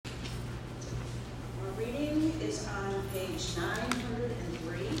on page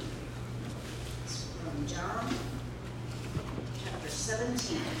 903. It's from John, chapter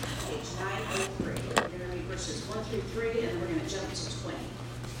 17, page 903. We're going to read verses 1 through 3, and we're going to jump to 20.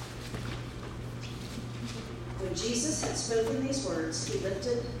 When Jesus had spoken these words, he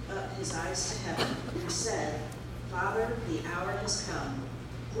lifted up his eyes to heaven and said, Father, the hour has come.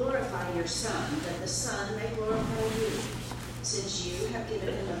 Glorify your Son, that the Son may glorify you, since you have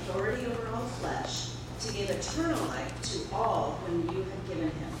given him authority over all flesh, to give eternal life to all whom you have given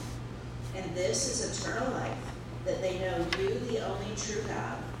him. And this is eternal life, that they know you, the only true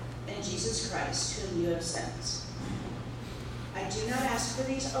God, and Jesus Christ, whom you have sent. I do not ask for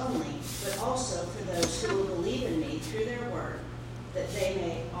these only, but also for those who will believe in me through their word, that they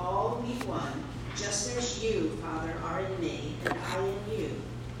may all be one, just as you, Father, are in me, and I in you,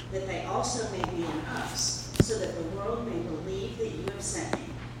 that they also may be in us, so that the world may believe that you have sent me.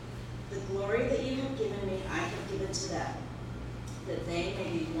 The glory that you have given me, I have given to them, that they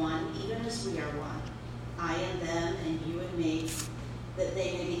may be one, even as we are one, I and them, and you and me, that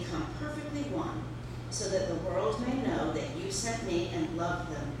they may become perfectly one, so that the world may know that you sent me and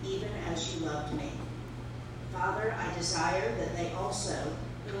loved them, even as you loved me. Father, I desire that they also,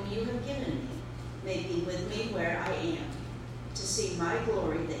 whom you have given me, may be with me where I am, to see my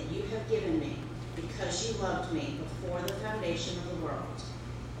glory that you have given me, because you loved me before the foundation of the world.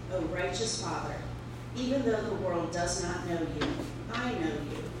 O righteous Father, even though the world does not know you, I know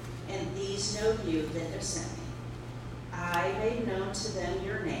you, and these know you that have sent me. I made known to them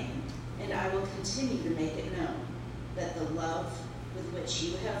your name, and I will continue to make it known, that the love with which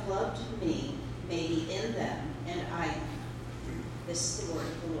you have loved me may be in them, and I in them. This is the word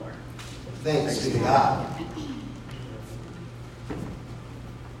of the Lord. Thanks be to God.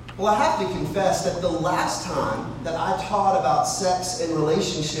 Well, I have to confess that the last time that I taught about sex and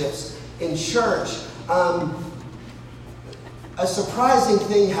relationships in church, a surprising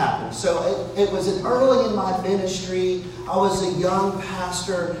thing happened. So it was early in my ministry. I was a young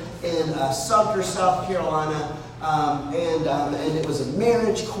pastor in Sumter, South Carolina, and it was a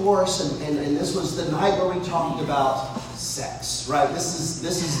marriage course, and this was the night where we talked about sex, right? This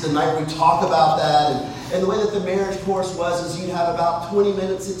is the night we talk about that, and the way that the marriage course was is you'd have about 20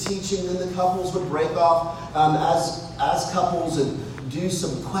 minutes of teaching, then the couples would break off as couples and do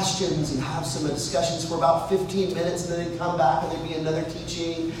some questions and have some discussions for about 15 minutes, and then they'd come back and there'd be another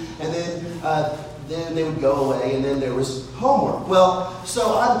teaching, and then they would go away, and then there was homework. Well,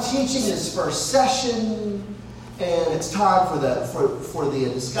 so I'm teaching this first session, and it's time for the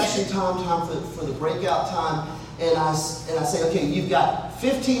discussion time for the breakout time, and I say, okay, you've got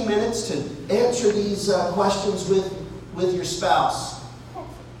 15 minutes to answer these questions with your spouse.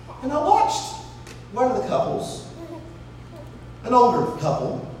 And I watched one of the couples, an older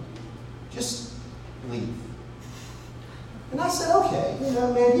couple, just leave. And I said, okay,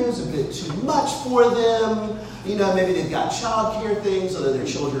 maybe it was a bit too much for them. Maybe they've got child care things, although their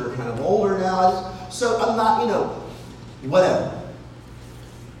children are kind of older now. So I'm not, whatever.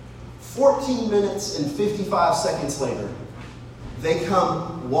 14 minutes and 55 seconds later, they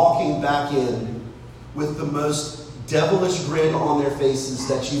come walking back in with the most devilish grin on their faces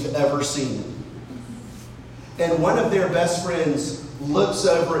that you've ever seen. And one of their best friends looks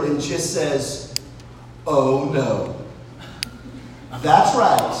over and just says, oh no. That's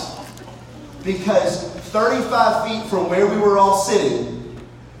right. Because 35 feet from where we were all sitting,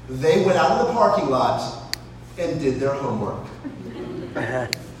 they went out of the parking lot and did their homework.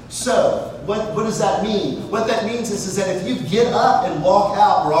 So, what does that mean? What that means is that if you get up and walk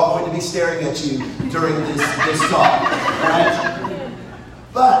out, we're all going to be staring at you during this talk, right?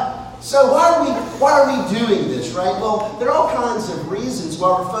 But, so why are we doing this, right? Well, there are all kinds of reasons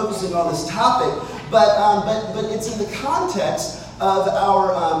why we're focusing on this topic, but it's in the context of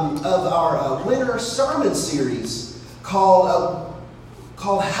our winter sermon series called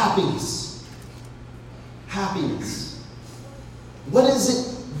Happiness. Happiness. What is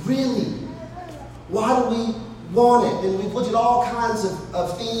it really? Why do we want it? And we've looked at all kinds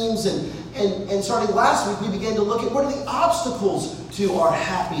of themes, and starting last week we began to look at what are the obstacles to our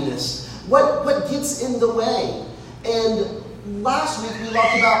happiness. What gets in the way? And last week we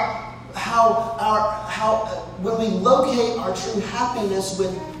talked about how when we locate our true happiness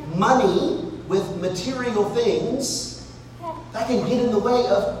with money, with material things, that can get in the way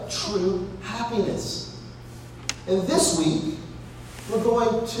of true happiness. And this week we're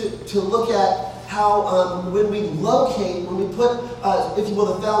going to look at how when we put, if you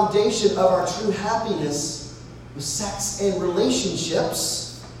will, the foundation of our true happiness with sex and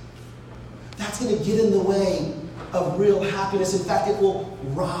relationships, that's going to get in the way of real happiness. In fact, it will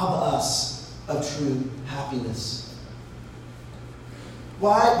rob us of true happiness.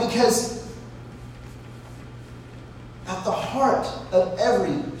 Why? Because at the heart of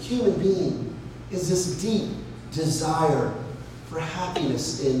every human being is this deep desire for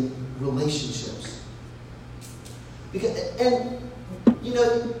happiness in relationships. It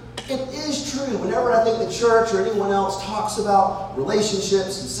is true. Whenever I think the church or anyone else talks about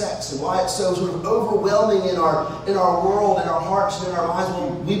relationships and sex and why it's so sort of overwhelming in our world, in our hearts and in our minds,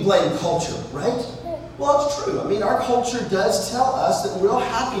 well, we blame culture, right? Well, it's true. I mean, our culture does tell us that real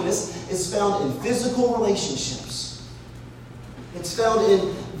happiness is found in physical relationships. It's found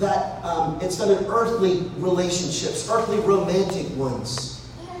in earthly relationships, earthly romantic ones.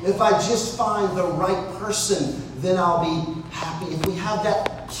 If I just find the right person, then I'll be happy. If we have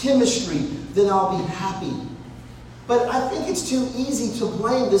that chemistry, then I'll be happy. But I think it's too easy to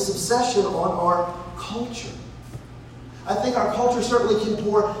blame this obsession on our culture. I think our culture certainly can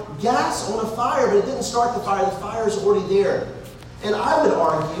pour gas on a fire, but it didn't start the fire. The fire is already there. And I would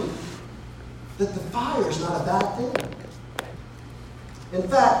argue that the fire is not a bad thing. In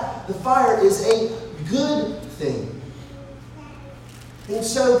fact, the fire is a good thing. And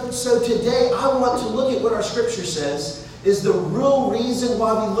so today I want to look at what our scripture says is the real reason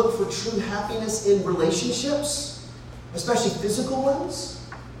why we look for true happiness in relationships, especially physical ones,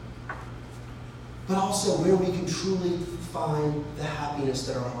 but also where we can truly find the happiness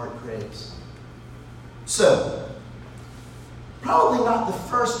that our heart craves. So, probably not the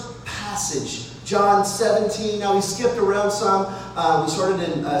first passage, John 17. Now we skipped around some. We started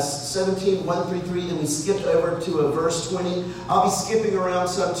in 17, 1 through 3, and we skipped over to verse 20. I'll be skipping around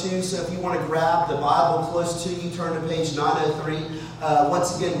some too, so if you want to grab the Bible close to you, turn to page 903.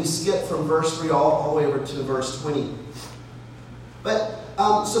 Once again, we skipped from verse 3 all the way over to verse 20. But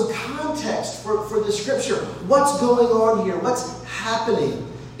some context for the scripture. What's going on here? What's happening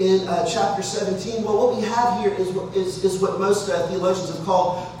in chapter 17? Well, what we have here is what most theologians have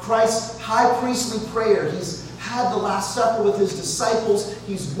called Christ's high priestly prayer. He's had the Last Supper with his disciples.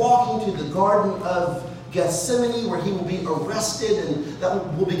 He's walking to the Garden of Gethsemane where he will be arrested, and that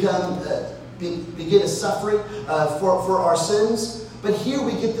will begin his suffering for our sins. But here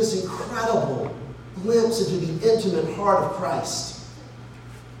we get this incredible glimpse into the intimate heart of Christ.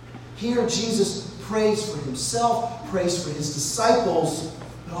 Here Jesus prays for himself, prays for his disciples,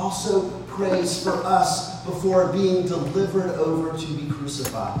 but also prays for us before being delivered over to be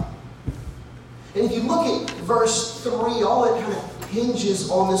crucified. And if you look at verse 3, all it kind of hinges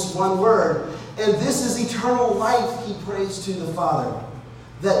on this one word. And this is eternal life, he prays to the Father,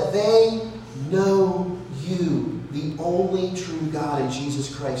 that they know you, the only true God, and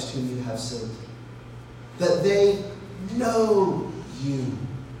Jesus Christ whom you have sent. That they know you.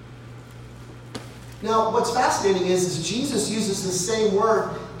 Now, what's fascinating is Jesus uses the same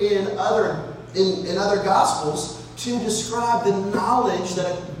word in other Gospels to describe the knowledge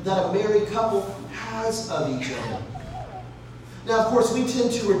that a married couple has of each other. Now, of course, we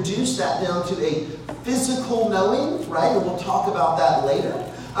tend to reduce that down to a physical knowing, right? And we'll talk about that later.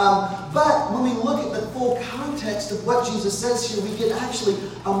 But when we look at the full context of what Jesus says here, we get actually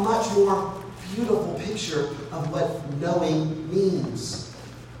a much more beautiful picture of what knowing means.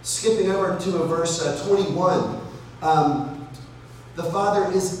 Skipping over to verse 21. The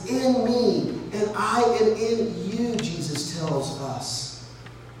Father is in me, and I am in you, Jesus tells us.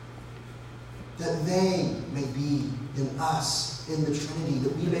 That they may be in us, in the Trinity,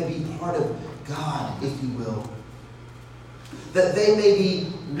 that we may be part of God, if you will. That they may be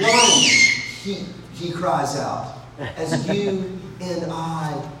one, he cries out, as you and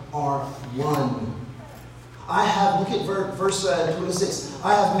I are one. I have, look at verse 26,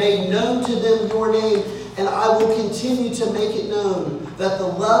 I have made known to them your name, and I will continue to make it known, that the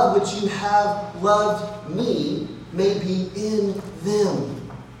love which you have loved me may be in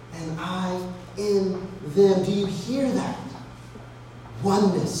them, and I in them. Do you hear that?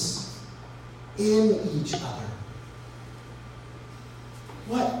 Oneness in each other.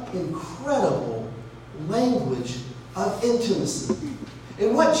 What incredible language of intimacy.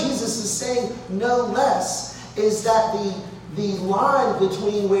 And what Jesus is saying, no less, is that the line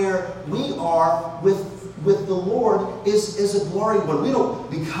between where we are with the Lord is a blurry one. We don't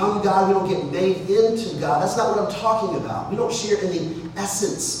become God. We don't get made into God. That's not what I'm talking about. We don't share in the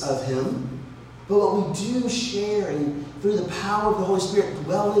essence of Him. But what we do share through the power of the Holy Spirit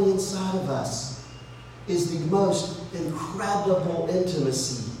dwelling inside of us is the most incredible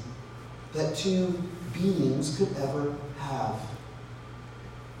intimacy that two beings could ever have.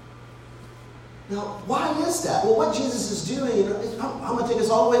 Now, why is that? Well, what Jesus is doing, I'm going to take us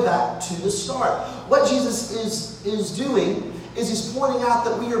all the way back to the start. What Jesus is doing is he's pointing out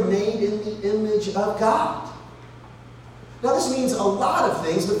that we are made in the image of God. Now this means a lot of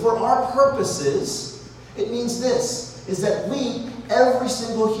things, but for our purposes, it means this, is that every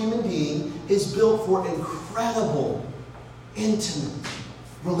single human being, is built for incredible, intimate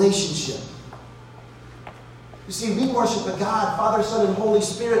relationship. You see, we worship a God, Father, Son, and Holy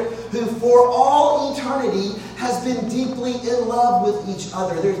Spirit, who for all eternity has been deeply in love with each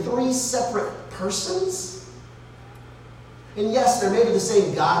other. They're three separate persons. And yes, they're made of the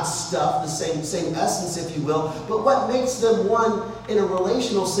same God stuff, the same essence, if you will. But what makes them one in a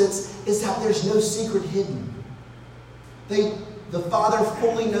relational sense is that there's no secret hidden. The Father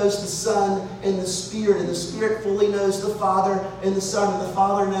fully knows the Son and the Spirit fully knows the Father and the Son, and the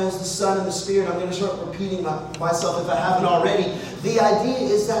Father knows the Son and the Spirit. I'm going to start repeating myself if I haven't already. The idea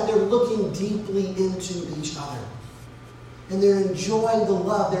is that they're looking deeply into each other. And they're enjoying the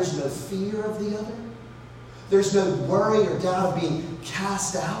love. There's no fear of the other. There's no worry or doubt of being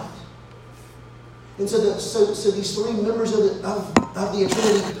cast out. And so these three members of the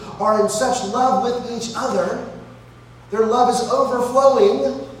Trinity are in such love with each other. Their love is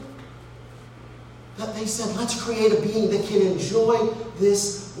overflowing that they said, let's create a being that can enjoy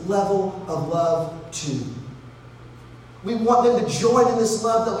this level of love too. We want them to join in this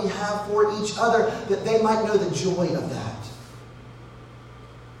love that we have for each other, that they might know the joy of that.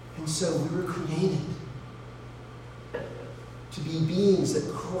 And so we were created to be beings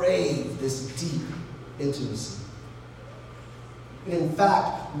that crave this deep intimacy. And in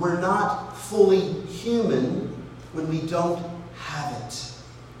fact, we're not fully human when we don't have it.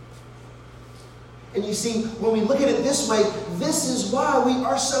 And you see, when we look at it this way, this is why we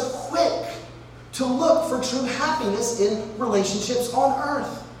are so quick to look for true happiness in relationships on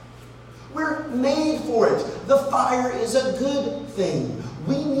earth. We're made for it. The fire is a good thing.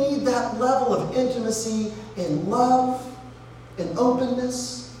 We need that level of intimacy and love and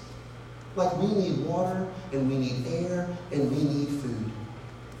openness, like we need water and we need air and we need food.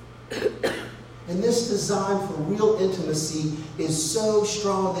 And this design for real intimacy is so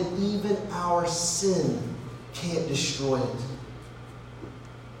strong that even our sin can't destroy it.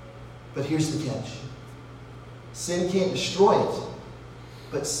 But here's the catch. Sin can't destroy it,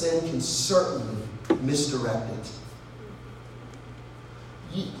 but sin can certainly misdirect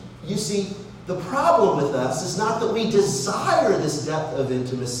it. You see, the problem with us is not that we desire this depth of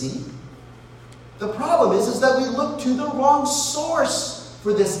intimacy. The problem is that we look to the wrong source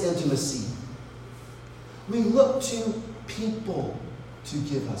for this intimacy. We look to people to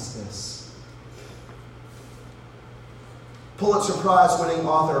give us this. Pulitzer Prize-winning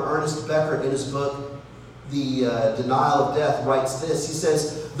author Ernest Becker, in his book, The Denial of Death, writes this. He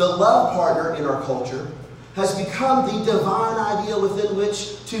says, the love partner in our culture has become the divine ideal within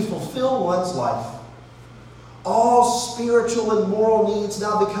which to fulfill one's life. All spiritual and moral needs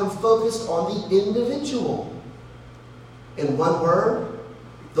now become focused on the individual. In one word,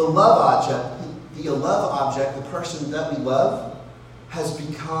 the love object, the person that we love, has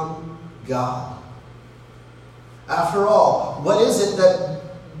become God. After all, what is it that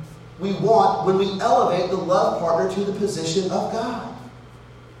we want when we elevate the love partner to the position of God?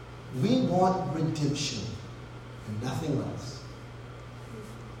 We want redemption and nothing less.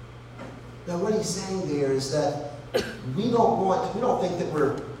 Now what he's saying there is that we don't think that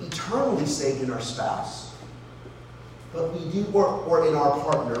we're eternally saved in our spouse, but we do, or in our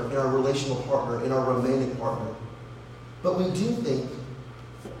partner, in our relational partner, in our romantic partner. But we do think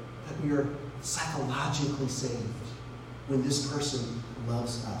that we are psychologically saved when this person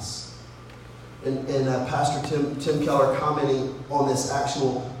loves us. And Pastor Tim Keller, commenting on this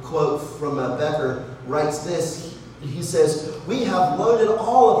actual quote from Becker, writes this. He says, we have loaded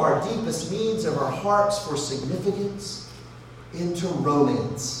all of our deepest needs of our hearts for significance into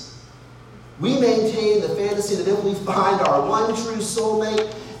romance. We maintain the fantasy that if we find our one true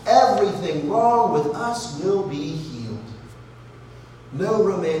soulmate, everything wrong with us will be healed. No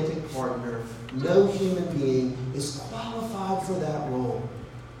romantic partner, no human being is qualified for that role.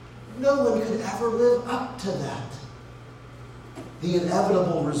 No one could ever live up to that. The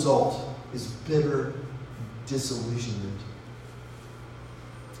inevitable result is bitter disillusionment.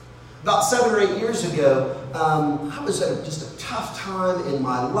 About 7 or 8 years ago, I was at just a tough time in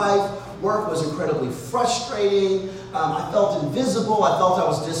my life. Work was incredibly frustrating. I felt invisible. I felt I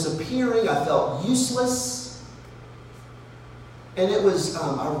was disappearing. I felt useless. And it was,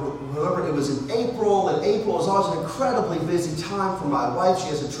 I remember it was in April, and April is always an incredibly busy time for my wife. She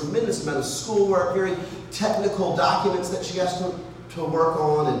has a tremendous amount of schoolwork, very technical documents that she has to work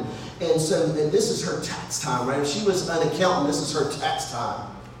on. And so this is her tax time, right? If she was an accountant, this is her tax time.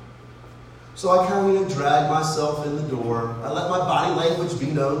 So I kind of drag myself in the door. I let my body language be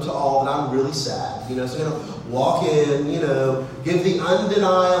known to all that I'm really sad. So walk in, give the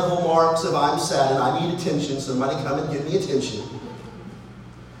undeniable marks of I'm sad and I need attention. Somebody come and give me attention.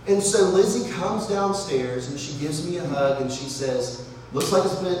 And so Lizzie comes downstairs and she gives me a hug and she says, looks like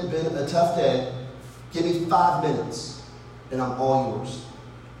it's been a tough day. Give me 5 minutes and I'm all yours.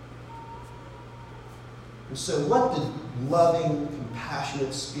 And so what did loving,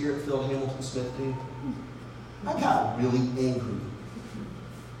 compassionate, spirit-filled Hamilton Smith do? I got really angry.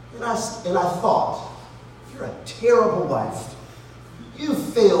 And I thought, you're a terrible wife. You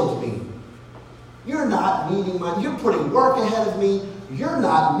failed me. You're putting work ahead of me. You're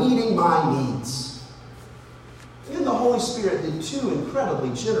not meeting my needs. And the Holy Spirit did 2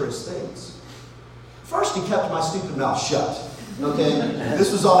 incredibly generous things. First, he kept my stupid mouth shut. Okay?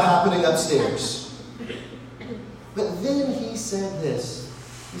 This was all happening upstairs. But then he said this.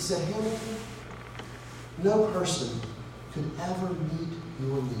 He said, Hamilton, no person could ever meet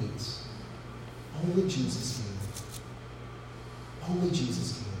your needs. Only Jesus can. Only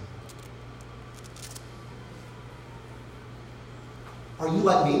Jesus can. Are you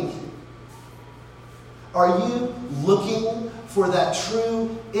like me? Are you looking for that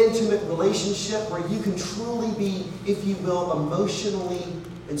true, intimate relationship where you can truly be, if you will, emotionally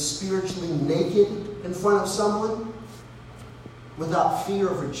and spiritually naked in front of someone without fear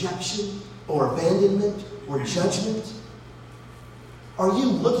of rejection or abandonment or judgment? Are you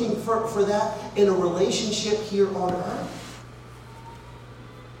looking for that in a relationship here on earth?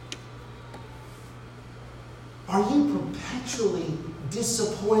 Are you perpetually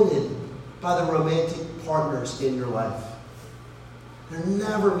disappointed by the romantic partners in your life? They're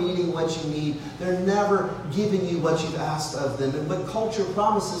never meeting what you need. They're never giving you what you've asked of them and what culture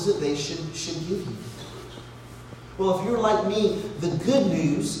promises that they should give you. Well, if you're like me, the good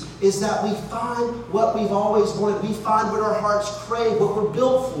news is that we find what we've always wanted. We find what our hearts crave, what we're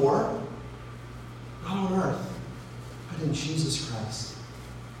built for, not on earth, but in Jesus Christ.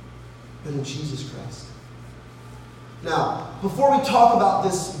 But in Jesus Christ. Now, before we talk about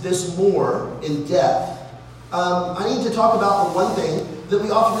this more in depth, I need to talk about the one thing that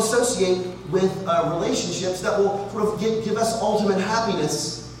we often associate with relationships that will sort of give us ultimate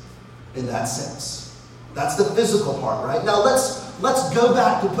happiness, and that's sex. That's the physical part, right? Now let's go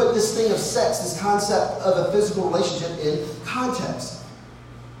back to put this thing of sex, this concept of a physical relationship in context.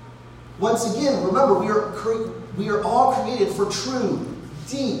 Once again, remember, we are all created for true,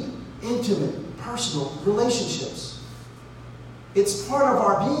 deep, intimate, personal relationships. It's part of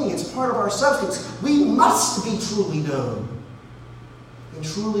our being. It's part of our substance. We must be truly known and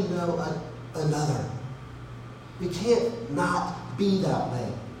truly know another. We can't not be that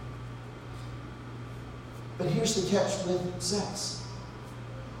way. But here's the catch with sex.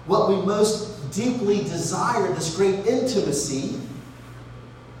 What we most deeply desire, this great intimacy,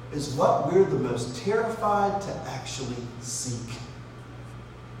 is what we're the most terrified to actually seek.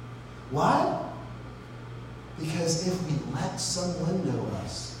 Why? Because if we let someone know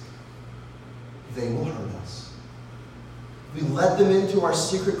us, they will hurt us. We let them into our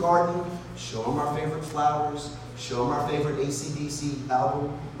secret garden, show them our favorite flowers, show them our favorite AC/DC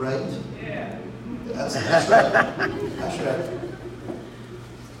album, right? Yeah. That's right. That's right.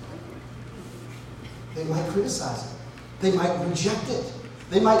 They might criticize it. They might reject it.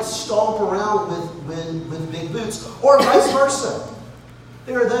 They might stomp around with big boots, or vice versa.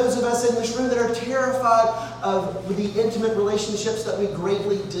 There are those of us in this room that are terrified of the intimate relationships that we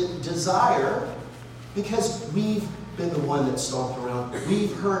greatly desire because we've been the one that stomped around.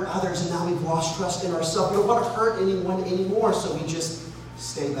 We've hurt others and now we've lost trust in ourselves. We don't want to hurt anyone anymore, so we just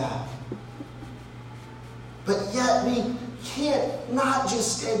stay back. But yet we can't not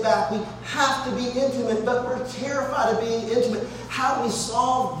just stay back. We have to be intimate, but we're terrified of being intimate. How do we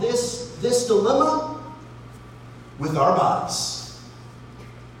solve this dilemma? With our bodies.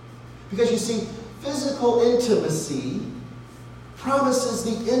 Because you see, physical intimacy promises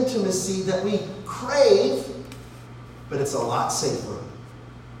the intimacy that we crave, but it's a lot safer.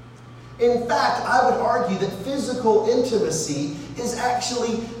 In fact, I would argue that physical intimacy is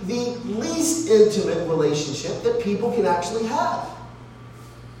actually the least intimate relationship that people can actually have.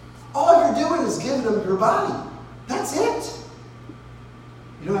 All you're doing is giving them your body. That's it.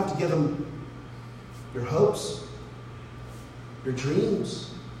 You don't have to give them your hopes, your dreams.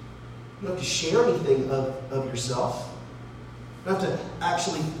 You don't have to share anything of yourself. You don't have to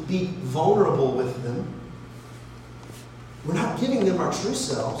actually be vulnerable with them. We're not giving them our true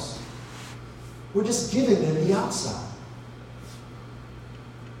selves. We're just giving them the outside.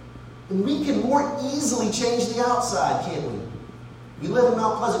 And we can more easily change the outside, can't we? We live in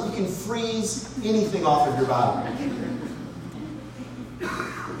Mount Pleasant. You can freeze anything off of your body.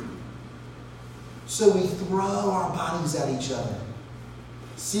 So we throw our bodies at each other,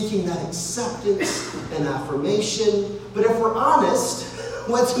 seeking that acceptance and affirmation. But if we're honest,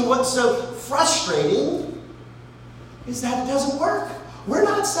 what's so frustrating is that it doesn't work. We're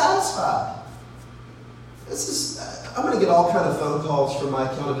not satisfied. I'm going to get all kind of phone calls from my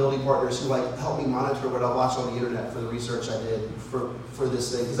accountability partners who help me monitor what I watch on the internet for the research I did for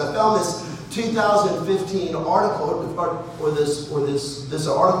this thing. Because I found this 2015 article, or this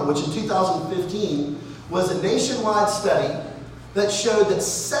article, which in 2015 was a nationwide study that showed that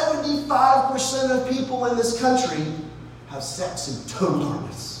 75% of people in this country have sex in total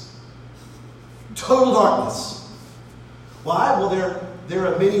darkness. Total darkness. Why? Well, there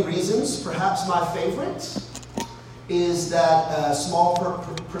are many reasons. Perhaps my favorite is that a small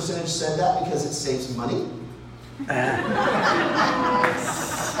percentage said that because it saves money.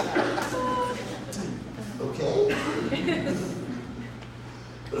 Okay.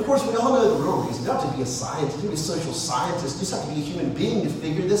 But of course, we all know the real reason. You don't have to be a scientist, you don't have to be a social scientist. You just have to be a human being to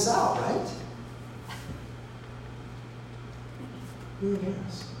figure this out, right? Who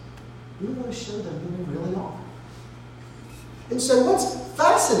cares? We want to show them who we really are. And so what's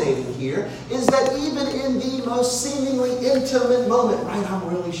fascinating here is that even in the most seemingly intimate moment, right, I'm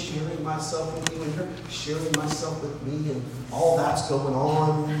really sharing myself with you and you're sharing myself with me and all that's going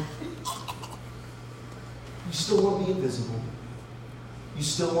on, you still want to be invisible. You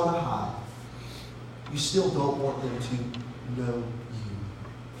still want to hide. You still don't want them to know you.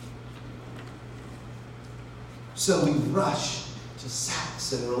 So we rush to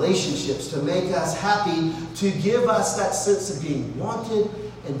sex and relationships to make us happy, to give us that sense of being wanted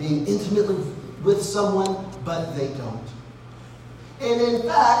and being intimately with someone, but they don't. And in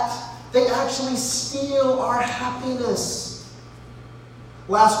fact, they actually steal our happiness.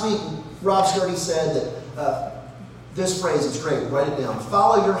 Last week, Rob Sturdy said that this phrase is great. Write it down.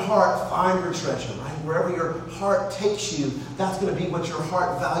 Follow your heart, find your treasure, right? Wherever your heart takes you, that's going to be what your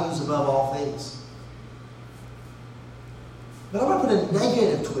heart values above all things. But I'm going to put a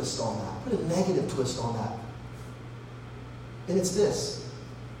negative twist on that. And it's this.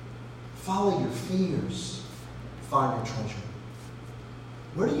 Follow your fears. Find your treasure.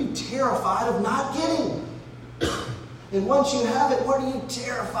 What are you terrified of not getting? And once you have it, what are you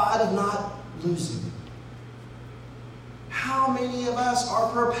terrified of not losing? How many of us are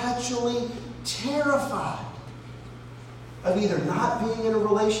perpetually terrified of either not being in a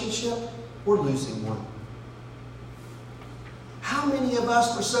relationship or losing one? How many of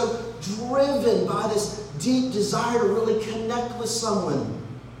us are so driven by this deep desire to really connect with someone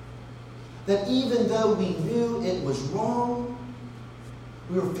that even though we knew it was wrong,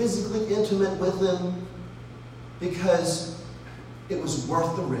 we were physically intimate with them because it was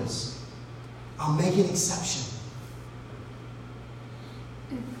worth the risk? I'll make an exception.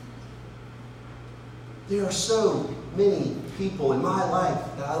 There are so many people in my life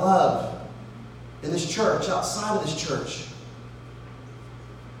that I love, in this church, outside of this church,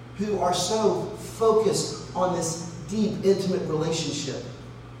 who are so focused on this deep, intimate relationship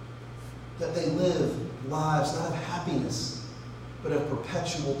that they live lives not of happiness, but of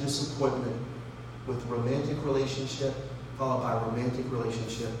perpetual disappointment, with romantic relationship, followed by romantic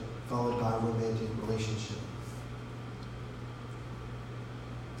relationship, followed by romantic relationship.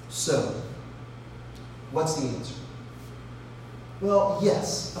 So, what's the answer? Well,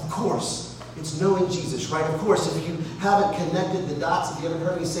 yes, of course. It's knowing Jesus, right? Of course, if you haven't connected the dots, if you haven't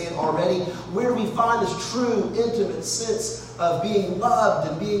heard me say it already, where do we find this true, intimate sense of being loved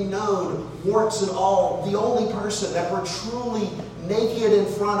and being known, warts and all, the only person that we're truly naked in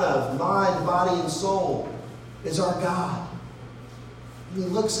front of, mind, body, and soul, is our God. And He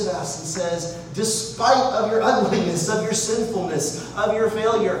looks at us and says, despite of your ugliness, of your sinfulness, of your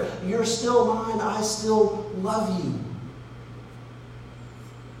failure, you're still mine, I still love you.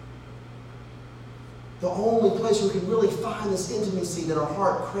 The only place where we can really find this intimacy that our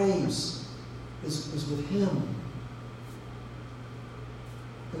heart craves is with Him.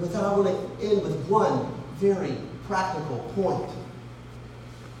 And with that, I want to end with one very practical point.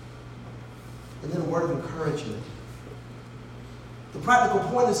 And then a word of encouragement. The practical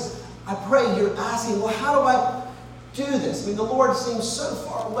point is, I pray you're asking, well, how do I do this? I mean, the Lord seems so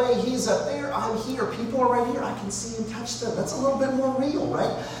far away. He's up there. I'm here. People are right here. I can see and touch them. That's a little bit more real,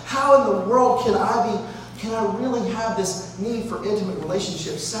 right? How in the world can I really have this need for intimate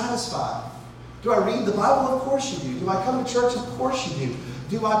relationships satisfied? Do I read the Bible? Of course you do. Do I come to church? Of course you do.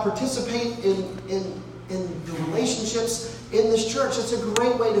 Do I participate in the relationships in this church? It's a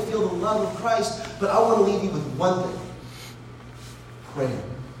great way to feel the love of Christ, but I want to leave you with one thing. prayer.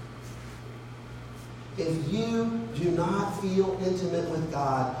 If you do not feel intimate with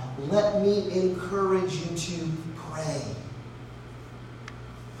God, let me encourage you to pray.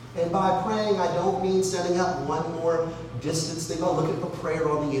 And by praying, I don't mean setting up one more distance thing. Oh, look at the prayer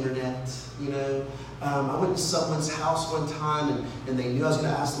on the internet. I went to someone's house one time, and they knew I was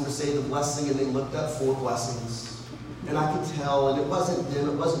going to ask them to say the blessing, and they looked up 4 blessings. And I could tell, and it wasn't them,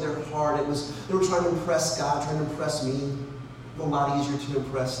 it wasn't their heart. They were trying to impress God, trying to impress me. A lot easier to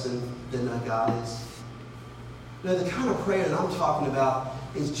impress than God is. No, the kind of prayer that I'm talking about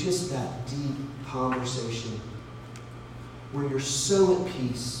is just that deep conversation where you're so at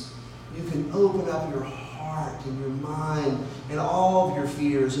peace. You can open up your heart and your mind and all of your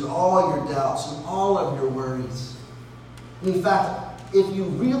fears and all your doubts and all of your worries. In fact, if you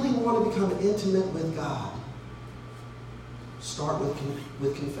really want to become intimate with God, start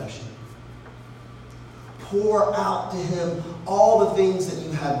with confession. Pour out to Him all the things that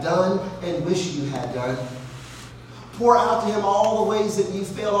you have done and wish you had done. Pour out to Him all the ways that you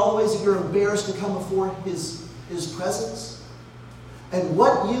failed, all the ways that you're embarrassed to come before His presence. And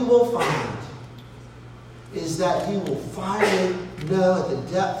what you will find is that you will finally know at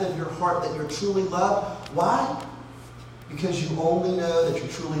the depth of your heart that you're truly loved. Why? Because you only know that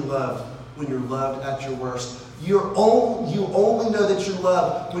you're truly loved when you're loved at your worst. You only know that you're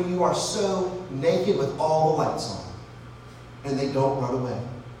loved when you are so naked with all the lights on and they don't run away.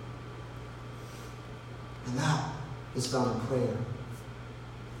 And that is found in prayer.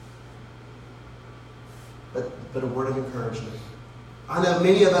 But a word of encouragement. I know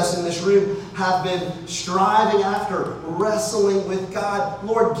many of us in this room have been striving after, wrestling with God.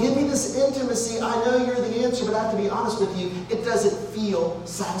 Lord, give me this intimacy. I know you're the answer, but I have to be honest with you, it doesn't feel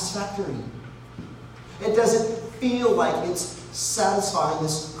satisfactory. It doesn't feel like it's satisfying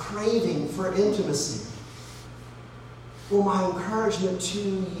this craving for intimacy. Well, my encouragement to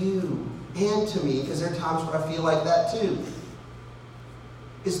you and to me, because there are times where I feel like that too,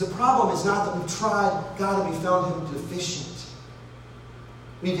 is the problem is not that we've tried God and we found Him deficient.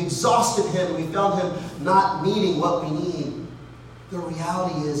 We've exhausted Him and we found Him not meeting what we need. The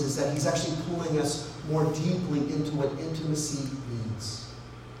reality is that He's actually pulling us more deeply into what intimacy means.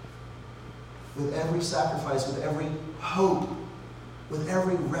 With every sacrifice, with every hope, with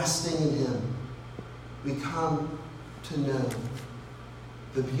every resting in Him, we come to know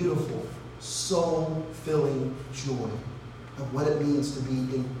the beautiful, soul-filling joy of what it means to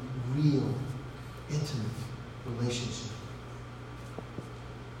be in real, intimate relationship.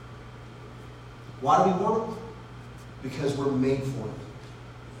 Why do we want it? Because we're made for it.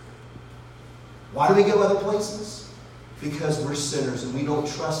 Why do we go other places? Because we're sinners and we don't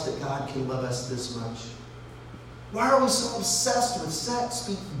trust that God can love us this much. Why are we so obsessed with sex?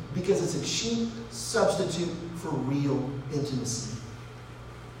 Because it's a cheap substitute for real intimacy.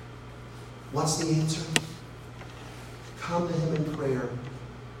 What's the answer? Come to Him in prayer.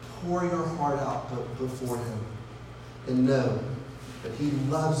 Pour your heart out before Him. And know that He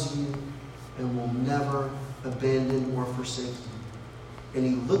loves you and will never abandon or forsake you. And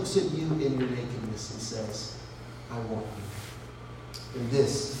He looks at you in your nakedness and says, I want you. And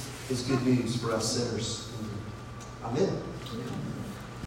this is good news for us sinners. Amen.